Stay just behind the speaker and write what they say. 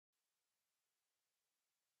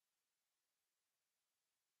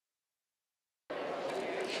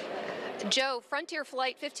Joe, Frontier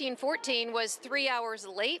Flight 1514 was 3 hours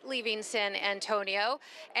late leaving San Antonio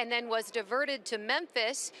and then was diverted to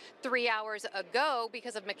Memphis 3 hours ago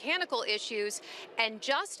because of mechanical issues. And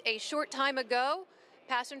just a short time ago,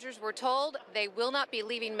 passengers were told they will not be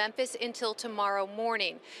leaving Memphis until tomorrow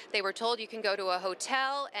morning. They were told you can go to a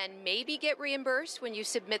hotel and maybe get reimbursed when you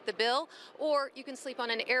submit the bill, or you can sleep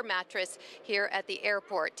on an air mattress here at the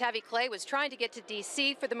airport. Tavi Clay was trying to get to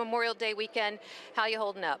D.C. for the Memorial Day weekend. How you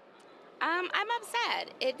holding up? I'm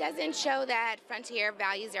upset. It doesn't show that Frontier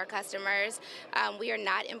values their customers. We are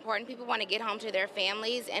not important. People want to get home to their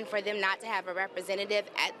families, and for them not to have a representative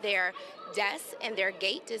at their desk and their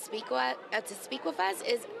gate to speak with us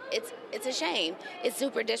it's a shame. It's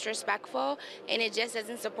super disrespectful, and it just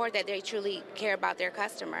doesn't support that they truly care about their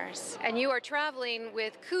customers. And you are traveling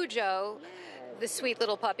with Cujo, the sweet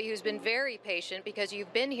little puppy who's been very patient because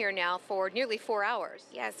you've been here now for nearly 4 hours.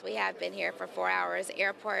 Yes, we have been here for 4 hours.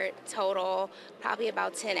 Airport total, probably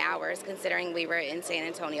about 10 hours, considering we were in San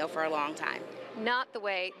Antonio for a long time. Not the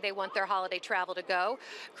way they want their holiday travel to go.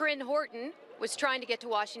 Corinne Horton was trying to get to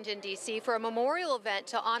Washington, D.C. for a memorial event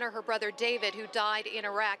to honor her brother David, who died in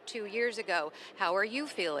Iraq 2 years ago. How are you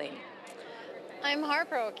feeling? I'm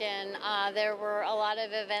heartbroken. There were a lot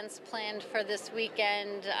of events planned for this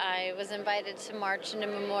weekend. I was invited to march in a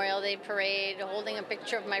Memorial Day parade, holding a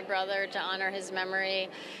picture of my brother to honor his memory.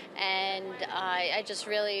 And I just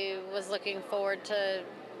really was looking forward to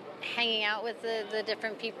hanging out with the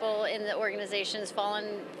different people in the organizations,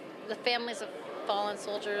 the families of fallen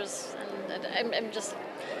soldiers. And I'm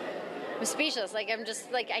speechless. I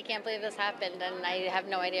can't believe this happened, and I have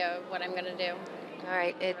no idea what I'm going to do. All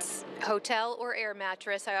right, it's hotel or air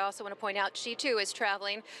mattress. I also want to point out she too is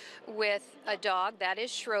traveling with a dog. That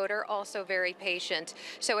is Schroeder, also very patient.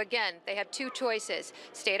 So again, they have two choices.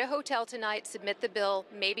 Stay at a hotel tonight, submit the bill,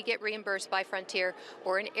 maybe get reimbursed by Frontier,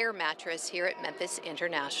 or an air mattress here at Memphis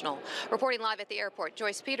International. Reporting live at the airport,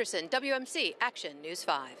 Joyce Peterson, WMC Action News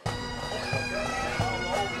 5.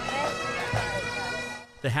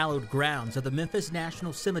 The hallowed grounds of the Memphis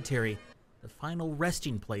National Cemetery, the final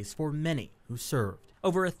resting place for many who served.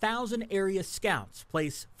 Over 1,000 area scouts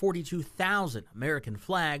place 42,000 American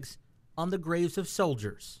flags on the graves of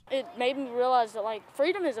soldiers. It made me realize that,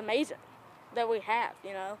 freedom is amazing that we have,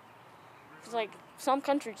 It's some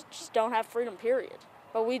countries just don't have freedom, period.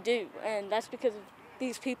 But we do, and that's because of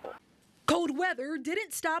these people. Cold weather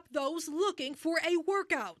didn't stop those looking for a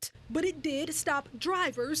workout, but it did stop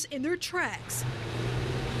drivers in their tracks.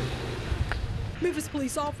 Memphis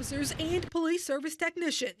police officers and police service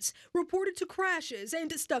technicians reported to crashes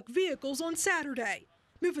and stuck vehicles on Saturday.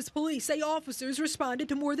 Memphis police say officers responded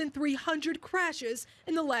to more than 300 crashes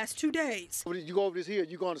in the last 2 days. When you go over this hill,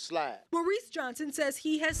 you're going to slide. Maurice Johnson says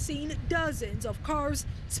he has seen dozens of cars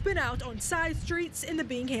spin out on side streets in the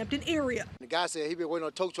Binghamton area. The guy said he'd been waiting on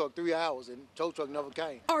a tow truck 3 hours, and the tow truck never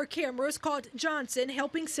came. Our cameras caught Johnson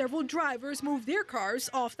helping several drivers move their cars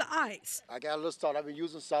off the ice. I got a little salt. I've been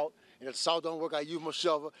using salt. And if the salt don't work, I use my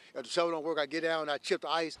shovel. If the shovel don't work, I get down and I chip the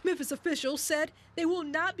ice. Memphis officials said they will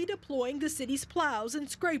not be deploying the city's plows and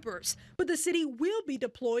scrapers, but the city will be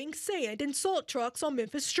deploying sand and salt trucks on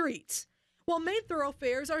Memphis streets. While main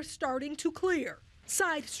thoroughfares are starting to clear,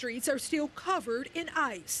 side streets are still covered in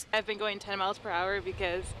ice. I've been going 10 miles per hour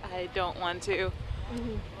because I don't want to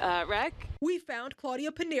wreck. We found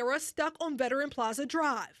Claudia Panera stuck on Veteran Plaza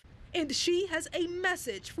Drive, and she has a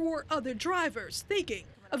message for other drivers thinking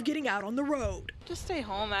of getting out on the road. Just stay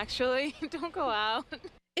home, actually. Don't go out.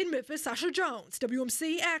 In Memphis, Sasha Jones,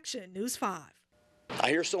 WMC Action News 5. I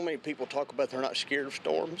hear so many people talk about they're not scared of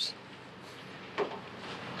storms.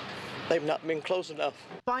 They've not been close enough.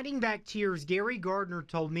 Fighting back tears, Gary Gardner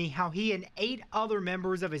told me how he and 8 other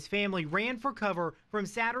members of his family ran for cover from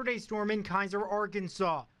Saturday's storm in Kaiser,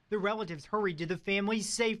 Arkansas. The relatives hurried to the family's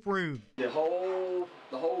safe room. The whole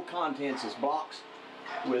contents is blocks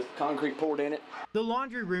with concrete poured in it. The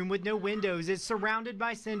laundry room with no windows is surrounded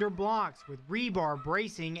by cinder blocks with rebar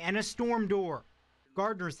bracing and a storm door.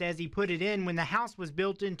 Gardner says he put it in when the house was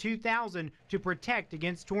built in 2000 to protect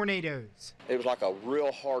against tornadoes. It was like a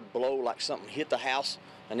real hard blow, like something hit the house,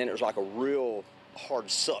 and then it was like a real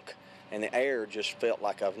hard suck, and the air just felt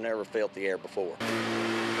like I've never felt the air before.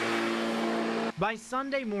 By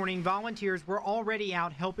Sunday morning, volunteers were already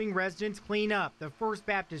out helping residents clean up, the First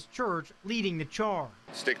Baptist Church leading the charge.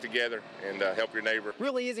 Stick together and help your neighbor.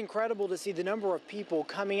 Really is incredible to see the number of people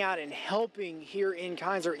coming out and helping here in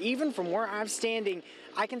Kaiser. Even from where I'm standing,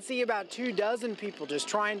 I can see about 24 people just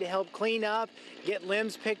trying to help clean up, get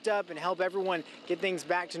limbs picked up, and help everyone get things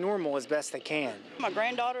back to normal as best they can. My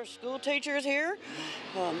granddaughter's school teacher is here,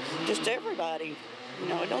 just everybody.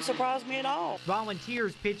 it don't surprise me at all.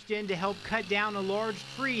 Volunteers pitched in to help cut down a large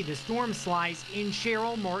tree the storm sliced in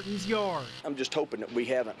Cheryl Martin's yard. I'm just hoping that we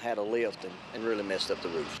haven't had a lift and really messed up the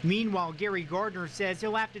roof. Meanwhile, Gary Gardner says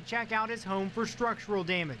he'll have to check out his home for structural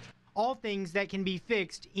damage. All things that can be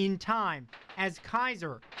fixed in time, as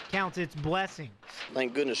Kaiser counts its blessings.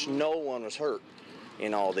 Thank goodness no one was hurt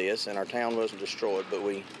in all this, and our town wasn't destroyed, but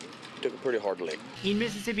we took a pretty hard lick. In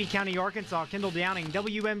Mississippi County, Arkansas, Kendall Downing,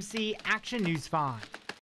 WMC Action News 5.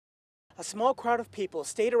 A small crowd of people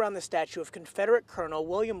stayed around the statue of Confederate Colonel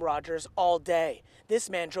William Rogers all day. This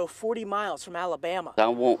man drove 40 miles from Alabama. I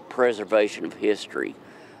want preservation of history,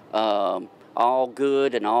 all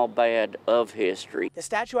good and all bad of history. The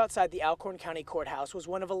statue outside the Alcorn County Courthouse was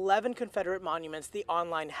one of 11 Confederate monuments the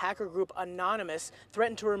online hacker group Anonymous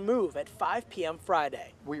threatened to remove at 5 p.m.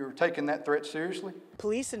 Friday. We were taking that threat seriously.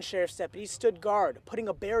 Police and sheriff's deputies stood guard, putting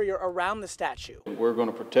a barrier around the statue. We're going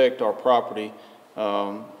to protect our property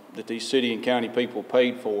that these city and county people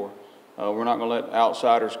paid for. We're not going to let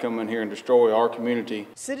outsiders come in here and destroy our community.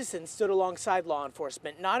 Citizens stood alongside law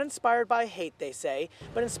enforcement, not inspired by hate, they say,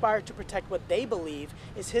 but inspired to protect what they believe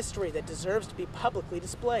is history that deserves to be publicly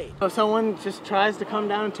displayed. If someone just tries to come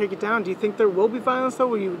down and take it down, do you think there will be violence, though?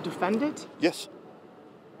 Will you defend it? Yes.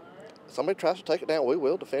 If somebody tries to take it down, we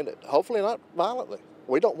will defend it. Hopefully not violently.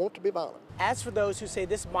 We don't want to be violent. As for those who say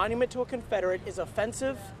this monument to a Confederate is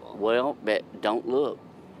offensive, well, don't look.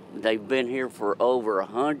 They've been here for over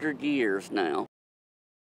 100 years now.